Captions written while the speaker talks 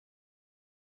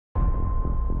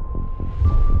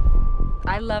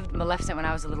I loved Maleficent when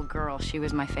I was a little girl. She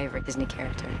was my favorite Disney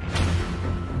character.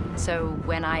 So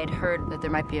when I had heard that there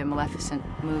might be a Maleficent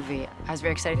movie, I was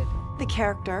very excited. The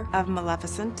character of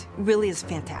Maleficent really is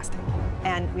fantastic.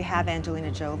 And we have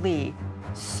Angelina Jolie.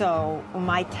 So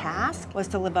my task was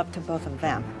to live up to both of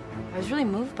them. I was really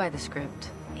moved by the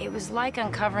script. It was like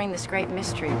uncovering this great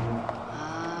mystery.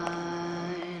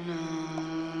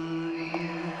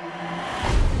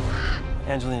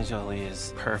 Angelina Jolie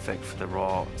is perfect for the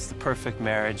role. It's the perfect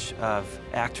marriage of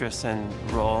actress and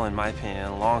role, in my opinion,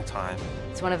 in a long time.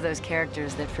 It's one of those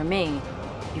characters that, for me,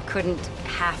 you couldn't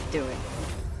half do it.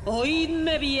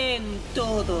 Oídme bien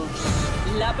todos.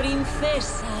 La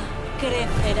princesa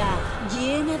crecerá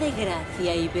llena de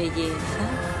gracia y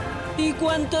belleza, y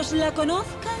cuantos la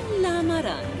conozcan la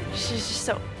amarán. She's just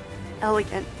so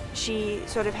elegant. She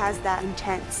sort of has that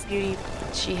intense beauty.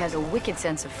 She has a wicked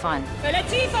sense of fun. El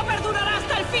hechizo perdurará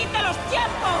hasta el fin de los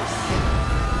tiempos.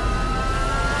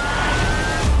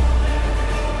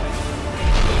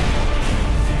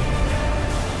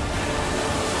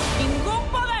 Ningún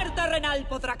poder terrenal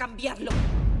podrá cambiarlo.